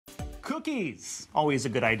Cookies, always a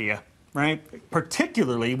good idea, right?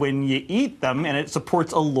 Particularly when you eat them and it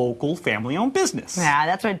supports a local family-owned business. Yeah,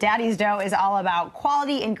 that's what Daddy's Dough is all about.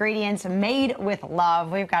 Quality ingredients made with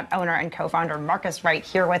love. We've got owner and co-founder Marcus right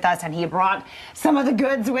here with us, and he brought some of the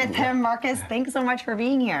goods with him. Marcus, thanks so much for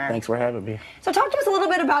being here. Thanks for having me. So talk to us a little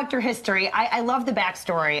bit about your history. I love the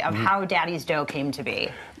backstory of how Daddy's Dough came to be.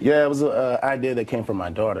 Yeah, it was an idea that came from my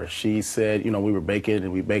daughter. She said, you know, we were baking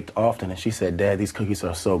and we baked often, and she said, Dad, these cookies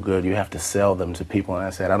are so good, you have to sell them to people. And I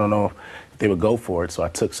said, I don't know if they would go for it. So I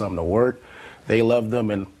took some to work. They loved them,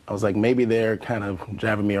 and I was like, maybe they're kind of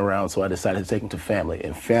driving me around, so I decided to take them to family,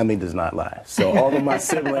 and family does not lie. So all of my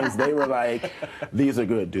siblings, they were like, these are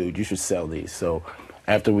good, dude, you should sell these. So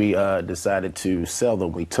after we decided to sell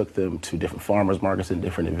them, we took them to different farmers markets and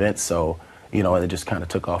different events. So, you know, and it just kind of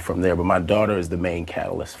took off from there. But my daughter is the main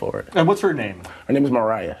catalyst for it. And what's her name? Her name is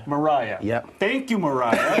Mariah. Mariah. Yep. Thank you,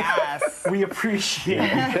 Mariah. Yes. We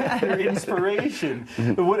appreciate your inspiration.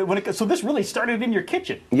 So this really started in your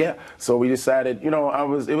kitchen. Yeah. So we decided, you know,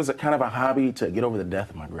 it was a kind of a hobby to get over the death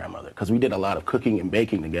of my grandmother, because we did a lot of cooking and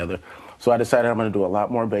baking together. So I decided I'm going to do a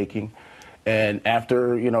lot more baking. And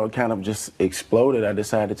after, you know, it kind of just exploded, I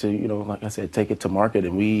decided to, you know, like I said, take it to market.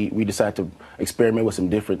 And we decided to experiment with some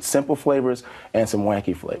different simple flavors and some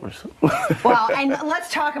wacky flavors. Well, and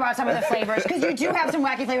let's talk about some of the flavors, because you do have some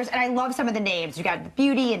wacky flavors, and I love some of the names. You got the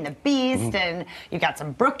Beauty and the Beast, and you've got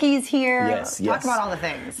some Brookies here. Yes, Talk about all the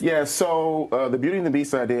things. Yeah, so the Beauty and the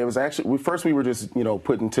Beast idea was actually, first we were just, you know,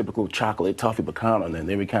 putting typical chocolate toffee pecan on there.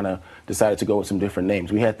 Then we kind of decided to go with some different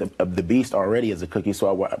names. We had the Beast already as a cookie,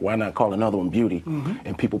 so why not call another one Beauty?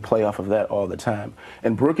 And people play off of that all the time.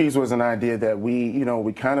 And Brookies was an idea that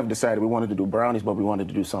we kind of decided we wanted to do brownies, but we wanted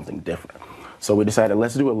to do something different. So we decided,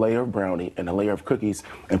 let's do a layer of brownie and a layer of cookies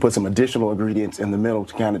and put some additional ingredients in the middle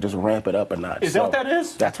to kind of just ramp it up a notch. Is that what that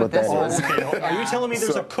is? That's what that is. Okay. Are you telling me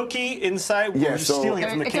there's a cookie inside? Yeah, You're stealing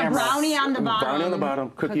it from the camera. It's a brownie on the bottom. Brownie on the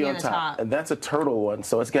bottom, cookie on top. And that's a turtle one.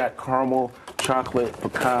 So it's got caramel, chocolate,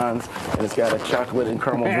 pecans, and it's got a chocolate and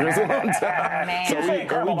caramel drizzle on top.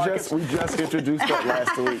 Man. So we just introduced that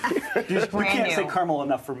last week. You can't say caramel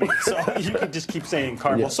enough for me, so you can just keep saying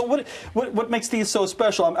caramel. Yeah. So what makes these so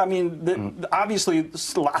special? I mean, obviously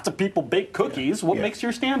lots of people bake cookies. What makes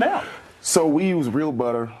yours stand out? So we use real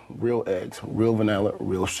butter, real eggs, real vanilla,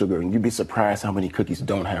 real sugar, and you'd be surprised how many cookies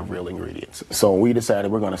don't have real ingredients. So we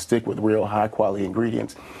decided we're going to stick with real high quality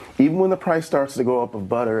ingredients, even when the price starts to go up of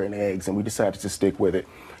butter and eggs, and we decided to stick with it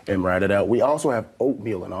and ride it out. We also have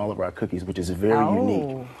oatmeal in all of our cookies, which is very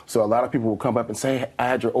unique. So a lot of people will come up and say, I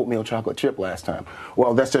had your oatmeal chocolate chip last time.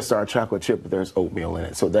 Well, that's just our chocolate chip, but there's oatmeal in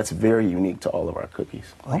it. So that's very unique to all of our cookies.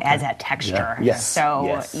 It adds that texture. Yeah. Yes. So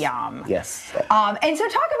yes. yum. Yes. And so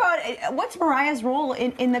talk about, what's Mariah's role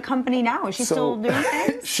in the company now? Is she still doing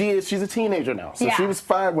things? She's a teenager now. So she was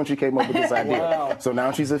 5 when she came up with this idea. Wow. So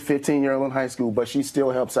now she's a 15-year-old in high school, but she still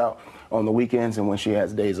helps out on the weekends and when she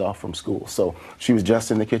has days off from school. So she was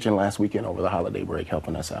just in the kitchen last weekend over the holiday break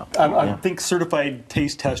helping us out. I think certified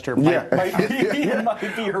taste tester might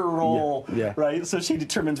be her role, right? So she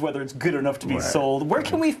determines whether it's good enough to be sold. Where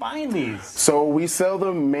can we find these? So we sell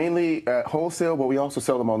them mainly at wholesale, but we also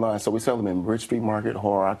sell them online. So we sell them in Bridge Street Market,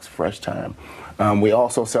 Horrocks, Fresh Time. We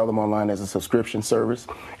also sell them online as a subscription service,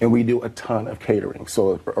 and we do a ton of catering.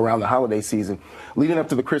 So around the holiday season, leading up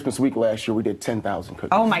to the Christmas week last year, we did 10,000 cookies.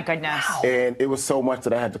 Oh my goodness. And it was so much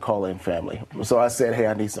that I had to call in family. So I said, hey,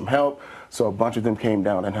 I need some help. So a bunch of them came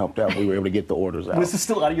down and helped out. We were able to get the orders out. Was this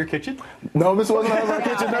still out of your kitchen? No, this wasn't out of our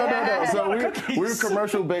kitchen. No. So we're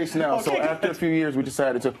commercial based now. Okay, so after a few years, we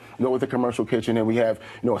decided to go with the commercial kitchen, and we have,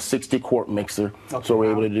 you know, a 60-quart mixer. Okay, so we're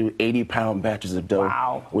able to do 80-pound batches of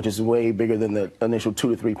dough, which is way bigger than the initial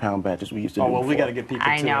 2 to 3 pound batches we used to do. Oh, well, before. we got to get people to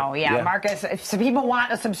I know, yeah. Marcus, if some people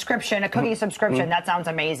want a subscription, a cookie subscription, that sounds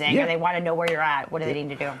amazing, and they want to know where you're at, what do they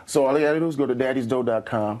need to do? So all they got to do is go to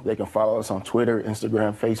daddysdough.com. They can follow us on Twitter,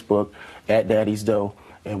 Instagram, Facebook, at Daddy's Dough,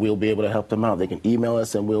 and we'll be able to help them out. They can email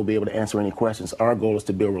us, and we'll be able to answer any questions. Our goal is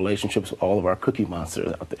to build relationships with all of our cookie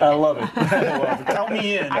monsters out there. I love it. Count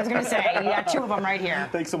me in. I was going to say, you got 2 of them right here.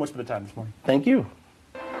 Thanks so much for the time this morning. Thank you.